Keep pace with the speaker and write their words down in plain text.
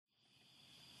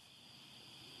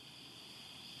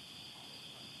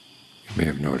You may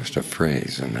have noticed a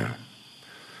phrase in the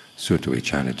sutta we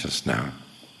chanted just now.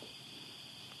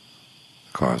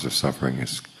 The cause of suffering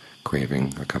is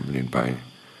craving accompanied by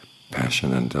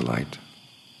passion and delight,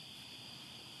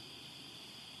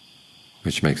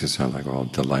 which makes it sound like all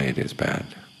delight is bad,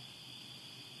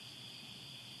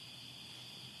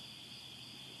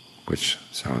 which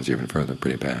sounds even further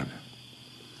pretty bad.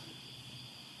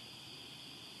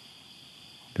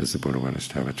 Does the Buddha want us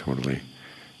to have a totally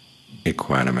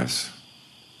equanimous,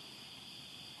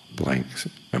 blank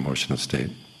emotional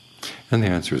state? And the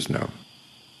answer is no.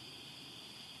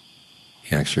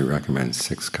 He actually recommends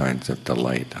 6 kinds of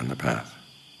delight on the path,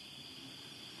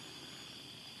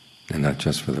 and not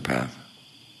just for the path.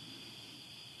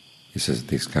 He says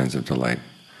these kinds of delight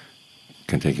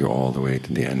can take you all the way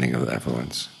to the ending of the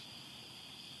effluence.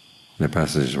 And the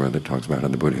passages where it talks about how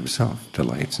the Buddha himself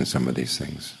delights in some of these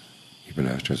things, even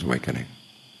after his awakening.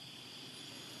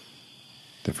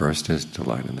 The first is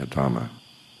delight in the Dhamma,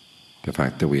 the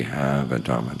fact that we have a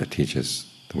Dhamma that teaches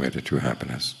the way to true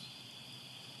happiness.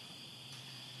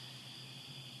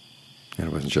 And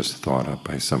it wasn't just thought up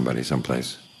by somebody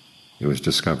someplace. It was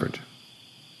discovered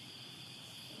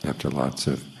after lots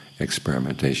of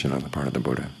experimentation on the part of the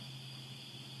Buddha.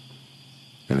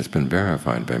 And it's been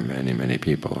verified by many, many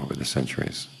people over the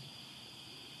centuries.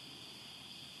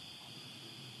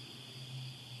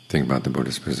 Think about the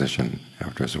Buddha's position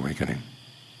after his awakening.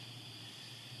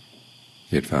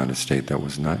 He had found a state that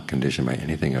was not conditioned by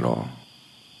anything at all.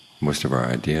 Most of our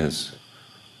ideas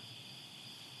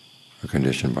are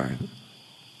conditioned by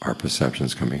our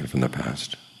perceptions coming in from the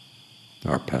past,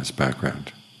 our past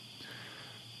background.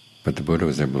 But the Buddha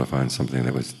was able to find something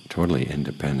that was totally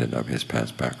independent of his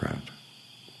past background.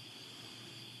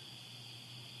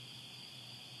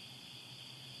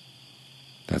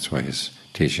 That's why his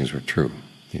teachings were true.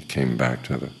 He came back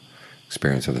to the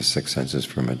experience of the 6 senses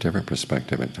from a different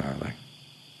perspective entirely.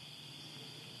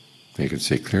 He could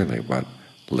see clearly what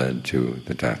led to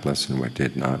the deathless and what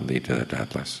did not lead to the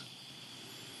deathless.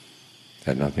 It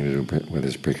had nothing to do with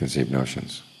his preconceived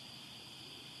notions.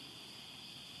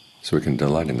 So we can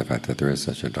delight in the fact that there is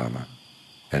such a Dhamma,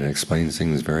 and it explains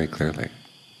things very clearly.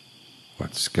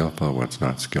 What's skillful, what's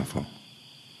not skillful.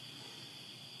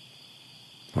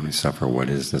 When we suffer, what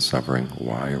is the suffering?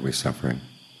 Why are we suffering?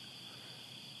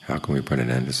 How can we put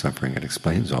an end to suffering? It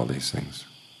explains all these things.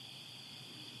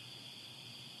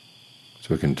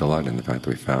 So we can delight in the fact that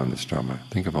we found this Dhamma.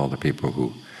 Think of all the people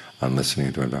who, on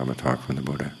listening to a Dhamma talk from the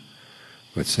Buddha,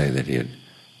 would say that he had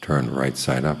turned right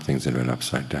side up, things had been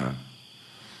upside down.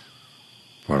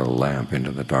 Brought a lamp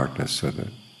into the darkness so that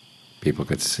people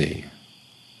could see.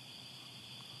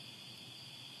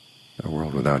 A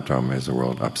world without Dhamma is a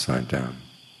world upside down,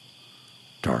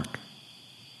 dark.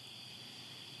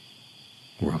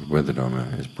 A world with the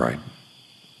Dhamma is bright.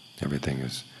 Everything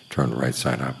is turned right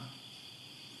side up.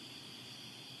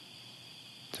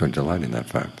 So delight in that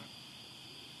fact,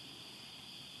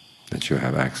 that you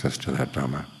have access to that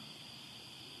Dhamma.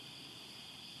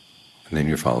 And then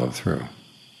you follow through.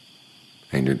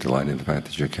 And you delight in the fact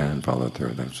that you can follow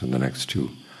through. Those are the next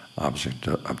 2 objects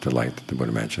of delight that the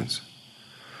Buddha mentions.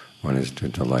 One is to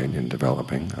delight in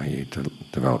developing, i.e.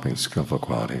 developing skillful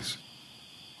qualities.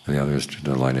 And the other is to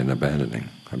delight in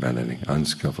abandoning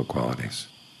unskillful qualities.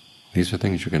 These are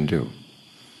things you can do.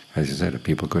 As he said, if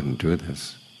people couldn't do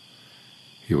this,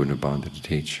 he wouldn't have bothered to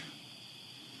teach.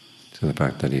 So the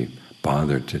fact that he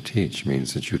bothered to teach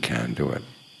means that you can do it.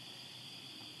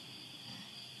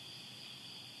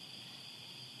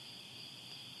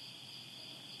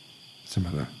 Some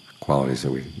of the qualities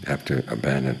that we have to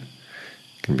abandon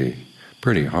can be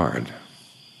pretty hard.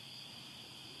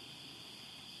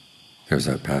 There's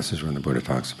that passage when the Buddha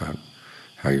talks about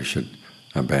how you should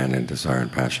abandon desire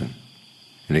and passion.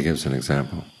 And he gives an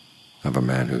example of a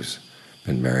man who's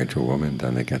been married to a woman,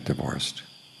 then they get divorced.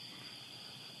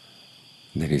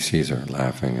 And then he sees her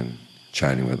laughing and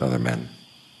chatting with other men.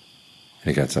 And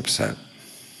he gets upset.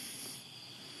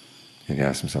 And he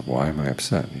asks himself, why am I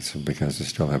upset? And he said, because I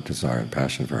still have desire and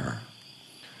passion for her.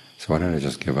 So why don't I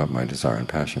just give up my desire and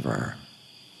passion for her?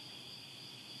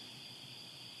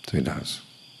 So he does.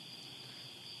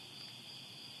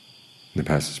 And the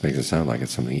passage makes it sound like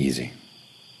it's something easy.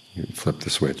 You flip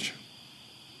the switch.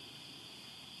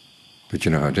 But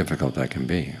you know how difficult that can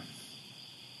be.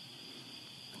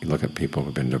 You look at people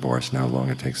who've been divorced and how long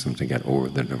it takes them to get over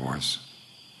the divorce.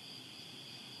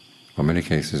 Well, in many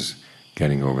cases,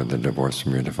 getting over the divorce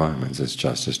from your defilements is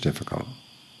just as difficult,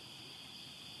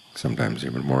 sometimes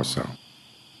even more so.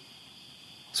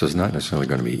 So it's not necessarily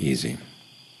going to be easy,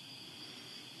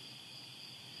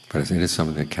 but it is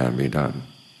something that can be done.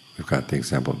 We've got the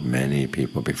example of many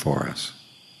people before us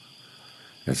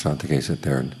It's not the case that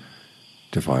their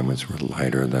defilements were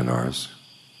lighter than ours,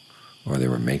 or they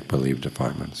were make-believe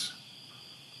defilements.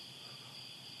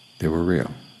 They were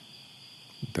real.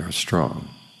 They were strong.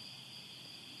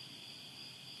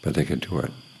 But they could do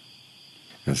it.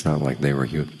 And it's not like they were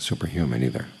superhuman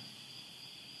either.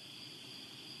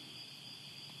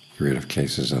 You read of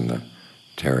cases in the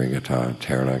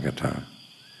Theragata,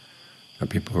 of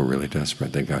people who were really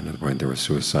desperate. They got to the point they were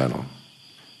suicidal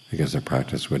because their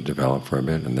practice would develop for a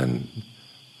bit and then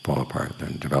fall apart,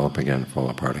 then develop again, fall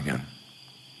apart again.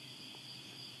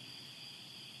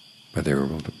 But they were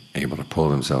able to pull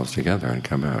themselves together and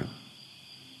come out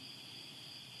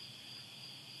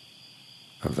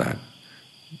of that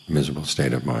miserable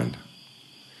state of mind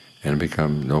and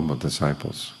become noble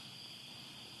disciples.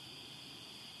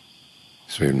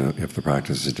 So even if the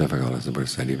practice is difficult, as the Buddha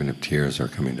said, even if tears are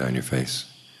coming down your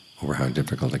face over how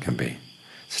difficult it can be,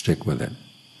 stick with it.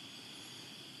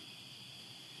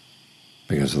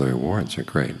 Because the rewards are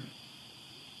great.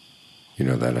 You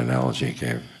know that analogy he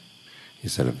gave. He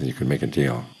said if you could make a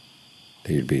deal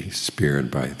that you'd be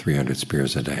speared by 300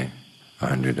 spears a day,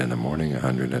 100 in the morning,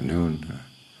 100 at noon,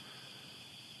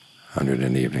 100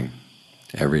 in the evening,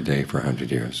 every day for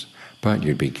 100 years. But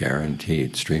you'd be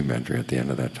guaranteed stream entry at the end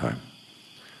of that time.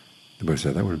 The Buddha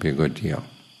said that would be a good deal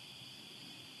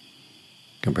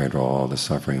compared to all the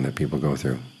suffering that people go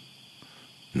through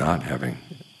not having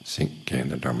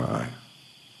gained the Dharma eye.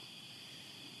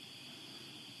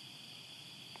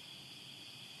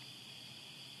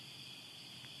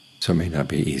 So it may not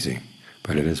be easy,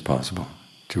 but it is possible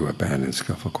to abandon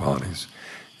skillful qualities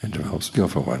and develop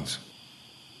skillful ones.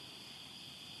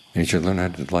 And you should learn how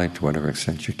to delight to whatever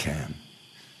extent you can.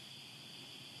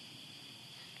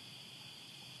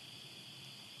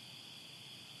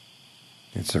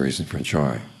 It's the reason for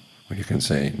joy, when you can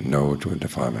say no to a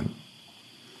defilement,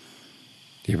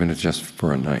 even if it's just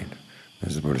for a night.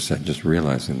 As the Buddha said, just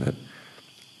realizing that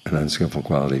an unskillful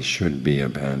quality should be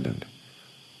abandoned.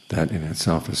 That in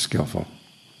itself is skillful.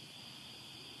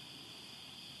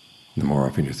 The more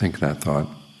often you think that thought,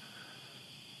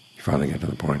 you finally get to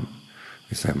the point where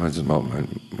you say, might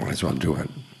as well do it,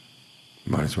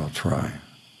 might as well try.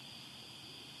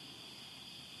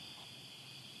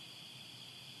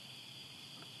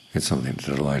 It's something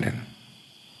to delight in.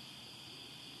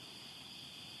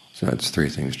 So that's 3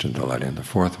 things to delight in. The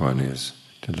 4th one is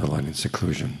to delight in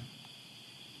seclusion.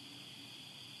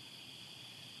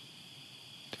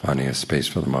 Finding a space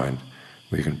for the mind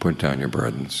where you can put down your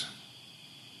burdens,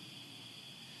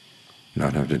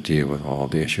 not have to deal with all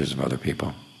the issues of other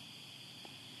people,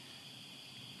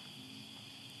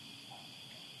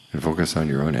 and focus on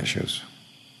your own issues.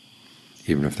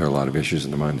 Even if there are a lot of issues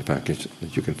in the mind, the fact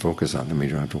that you can focus on them, you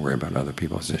don't have to worry about other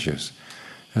people's issues.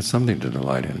 That's something to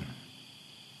delight in.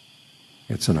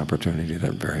 It's an opportunity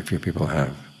that very few people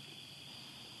have.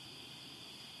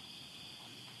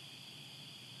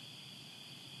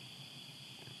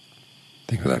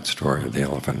 Think of that story of the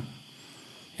elephant.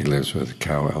 He lives with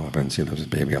cow elephants, he lives with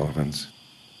baby elephants.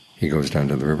 He goes down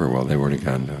to the river. Well, they've already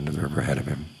gone down to the river ahead of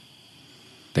him.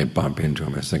 They bump into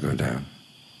him as they go down,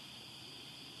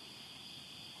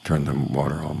 turn the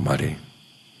water all muddy.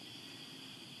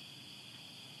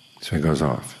 So he goes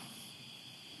off,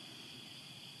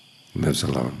 lives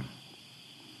alone.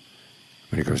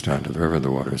 When he goes down to the river,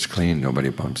 the water is clean, nobody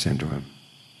bumps into him.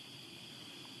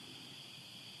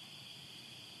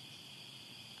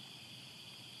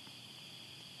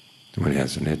 When he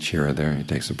has an itch here or there, he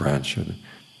takes a branch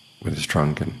with his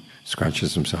trunk and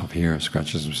scratches himself here,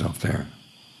 scratches himself there.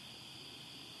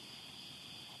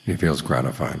 He feels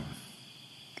gratified.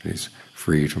 He's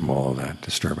freed from all of that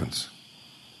disturbance.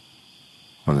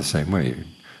 In the same way, you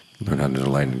learn how to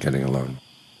delight in getting alone.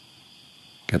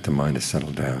 Get the mind to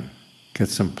settle down. Get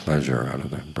some pleasure out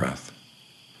of the breath.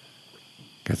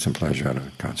 Get some pleasure out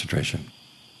of concentration.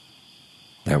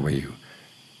 That way you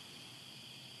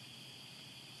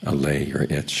allay your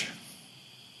itch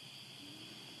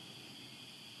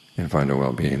and find a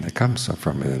well-being that comes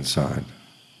from inside.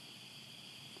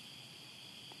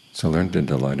 So learn to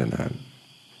delight in that.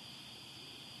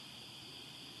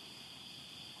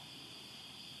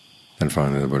 And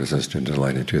finally the Buddha says to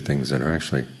delight in 2 things that are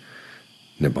actually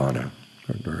nibbana,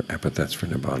 or epithets for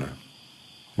nibbana.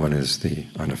 One is the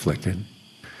unafflicted,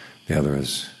 the other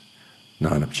is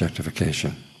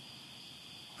non-objectification.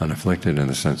 Unafflicted in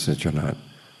the sense that you're not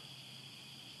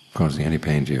causing any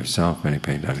pain to yourself, any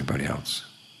pain to anybody else.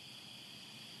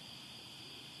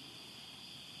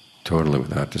 Totally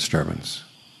without disturbance.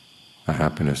 A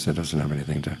happiness that doesn't have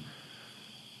anything to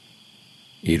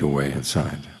eat away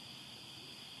inside.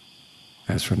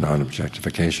 As for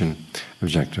non-objectification,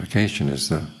 objectification is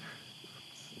the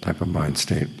type of mind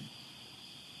state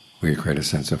where you create a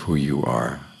sense of who you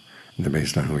are. And then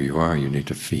based on who you are, you need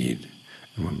to feed.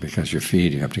 And because you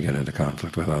feed, you have to get into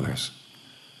conflict with others.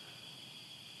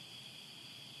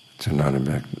 So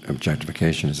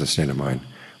non-objectification is a state of mind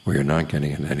where you're not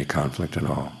getting into any conflict at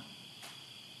all.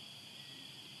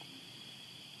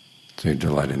 So you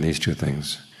delight in these two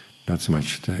things, not so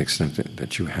much to the extent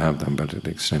that you have them, but to the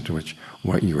extent to which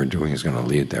what you are doing is going to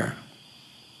lead there.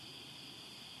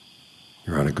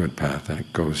 You're on a good path and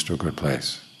it goes to a good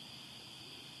place.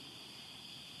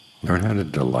 Learn how to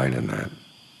delight in that.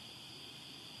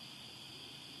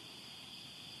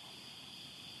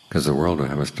 Because the world will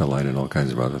have us delight in all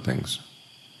kinds of other things.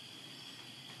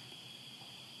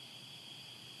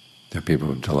 There are people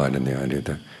who delight in the idea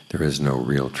that there is no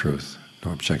real truth,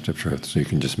 no objective truth, so you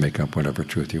can just make up whatever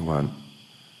truth you want.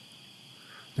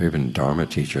 There are even Dharma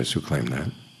teachers who claim that.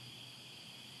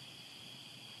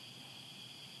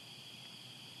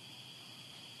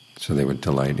 So they would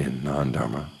delight in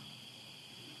non-Dharma.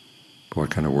 But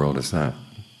what kind of world is that,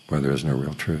 where there is no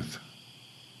real truth?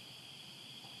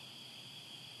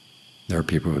 There are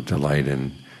people who delight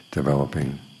in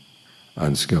developing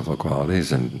unskillful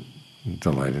qualities and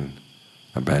delight in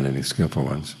abandoning skillful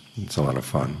ones. It's a lot of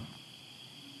fun.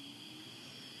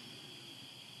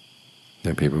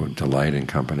 There are people who delight in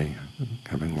company,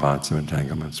 having lots of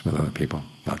entanglements with other people,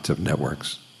 lots of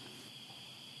networks.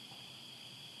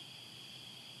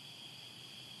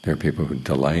 There are people who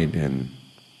delight in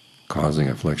causing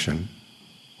affliction.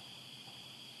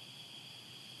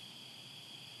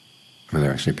 And there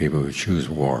are actually people who choose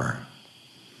war.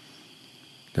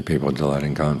 There are people who delight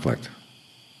in conflict.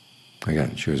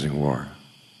 Again, choosing war.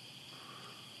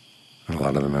 And a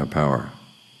lot of them have power.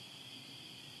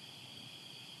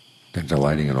 They're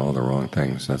delighting in all the wrong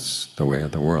things. That's the way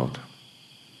of the world.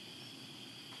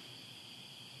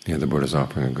 Here the Buddha is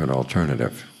offering a good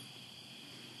alternative,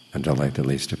 a delight that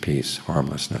leads to peace,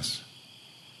 harmlessness,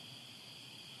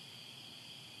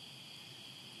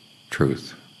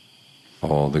 truth,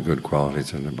 all the good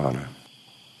qualities of Nibbana.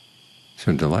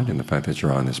 So delight in the fact that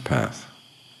you're on this path.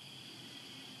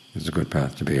 It's a good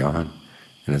path to be on,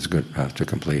 and it's a good path to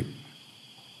complete.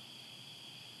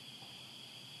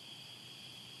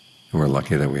 And we're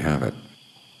lucky that we have it.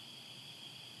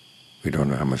 We don't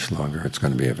know how much longer it's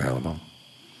going to be available.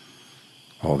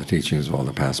 All the teachings of all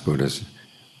the past Buddhas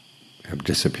have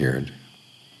disappeared.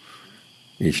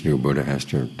 Each new Buddha has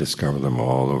to discover them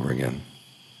all over again.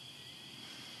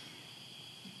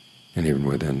 And even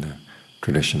within the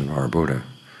tradition of our Buddha,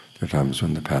 there are times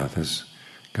when the path has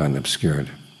gotten obscured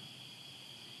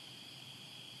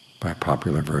by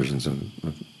popular versions of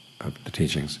the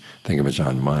teachings. Think of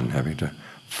Ajahn Mun having to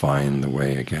find the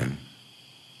way again,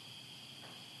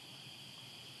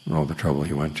 and all the trouble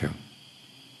he went to.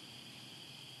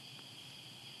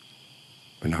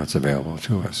 But now it's available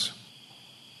to us.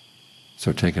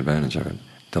 So take advantage of it.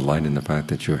 Delight in the fact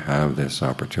that you have this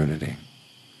opportunity.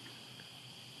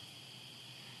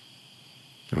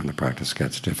 And when the practice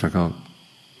gets difficult,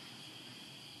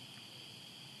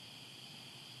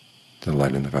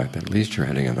 delight in the fact that at least you're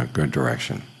heading in a good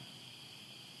direction.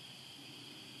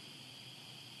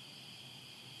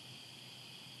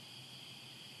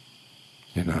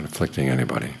 You're not afflicting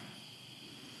anybody.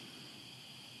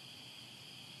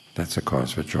 That's a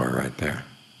cause for joy right there.